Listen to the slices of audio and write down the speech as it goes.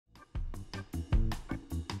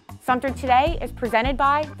Sumter Today is presented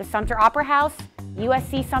by the Sumter Opera House,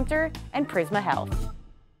 USC Sumter, and Prisma Health.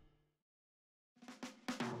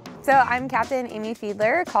 So I'm Captain Aimee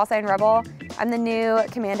Fiedler, callsign Rebel. I'm the new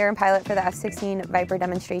commander and pilot for the F-16 Viper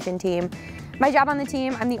demonstration team. My job on the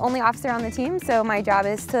team, I'm the only officer on the team, so my job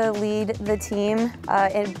is to lead the team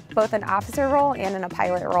in both an officer role and in a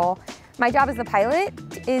pilot role. My job as the pilot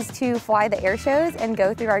is to fly the air shows and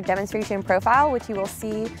go through our demonstration profile, which you will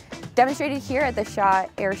see demonstrated here at the Shaw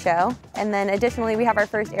Air Show. And then additionally, we have our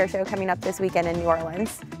first air show coming up this weekend in New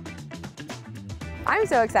Orleans. I'm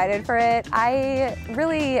so excited for it. I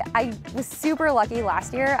was super lucky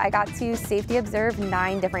last year. I got to safety observe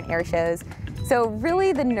 9 different air shows. So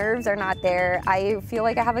really the nerves are not there. I feel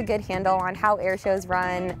like I have a good handle on how air shows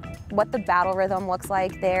run, what the battle rhythm looks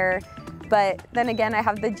like there. But then again, I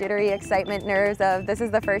have the jittery excitement nerves of this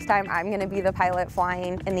is the first time I'm gonna be the pilot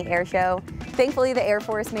flying in the air show. Thankfully, the Air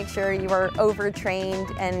Force makes sure you are overtrained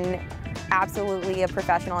and absolutely a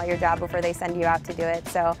professional at your job before they send you out to do it.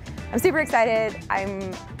 So I'm super excited.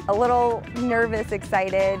 I'm a little nervous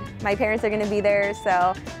excited. My parents are gonna be there,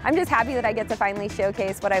 so I'm just happy that I get to finally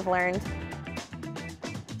showcase what I've learned.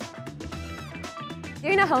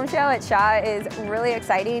 Doing a home show at Shaw is really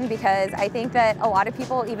exciting because I think that a lot of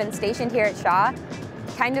people, even stationed here at Shaw,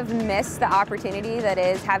 kind of miss the opportunity that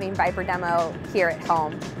is having Viper demo here at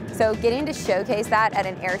home. So getting to showcase that at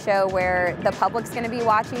an air show where the public's going to be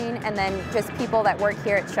watching and then just people that work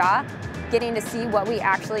here at Shaw, getting to see what we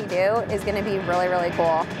actually do is going to be really, really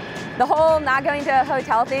cool. The whole not going to a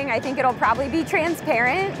hotel thing, I think it'll probably be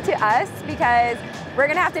transparent to us because we're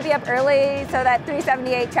gonna have to be up early so that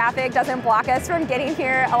 378 traffic doesn't block us from getting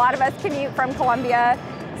here. A lot of us commute from Columbia,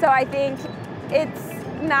 so I think it's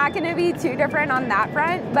not gonna be too different on that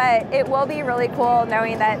front, but it will be really cool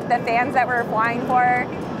knowing that the fans that we're flying for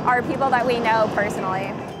are people that we know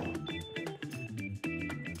personally.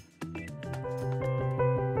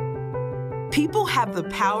 People have the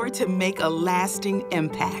power to make a lasting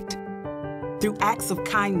impact through acts of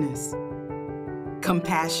kindness,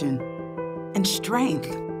 compassion, and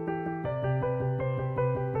strength.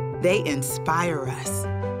 They inspire us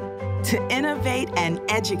to innovate and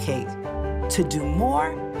educate, to do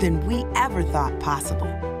more than we ever thought possible,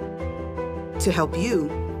 to help you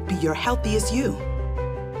be your healthiest you.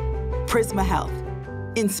 Prisma Health,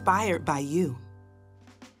 inspired by you.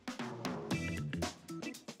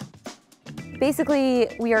 Basically,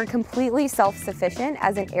 we are completely self-sufficient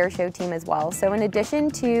as an air show team as well. So in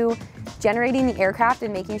addition to generating the aircraft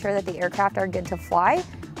and making sure that the aircraft are good to fly,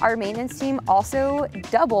 our maintenance team also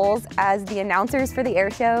doubles as the announcers for the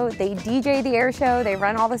air show. They DJ the air show, they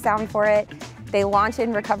run all the sound for it, they launch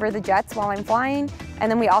and recover the jets while I'm flying,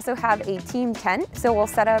 and then we also have a team tent. So we'll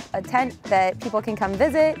set up a tent that people can come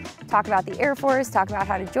visit, talk about the Air Force, talk about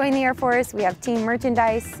how to join the Air Force. We have team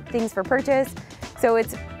merchandise, things for purchase. So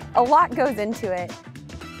a lot goes into it.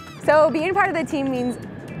 So being part of the team means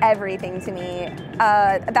everything to me.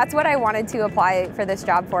 That's what I wanted to apply for this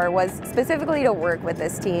job for, was specifically to work with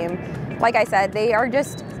this team. Like I said, they are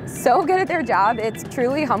just so good at their job. It's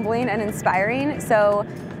truly humbling and inspiring. So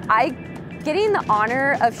getting the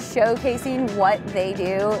honor of showcasing what they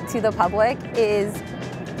do to the public is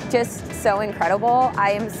just so incredible.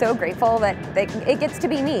 I am so grateful that it gets to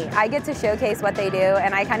be me. I get to showcase what they do,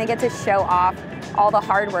 and I kind of get to show off all the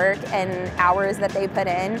hard work and hours that they put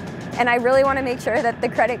in. And I really want to make sure that the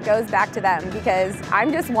credit goes back to them because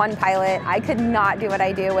I'm just one pilot. I could not do what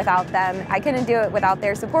I do without them. I couldn't do it without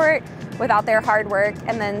their support, without their hard work.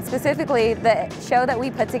 And then specifically the show that we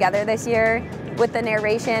put together this year with the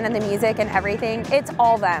narration and the music and everything, it's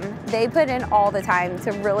all them. They put in all the time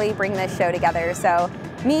to really bring this show together. So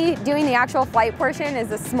me doing the actual flight portion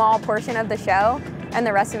is a small portion of the show, and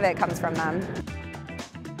the rest of it comes from them.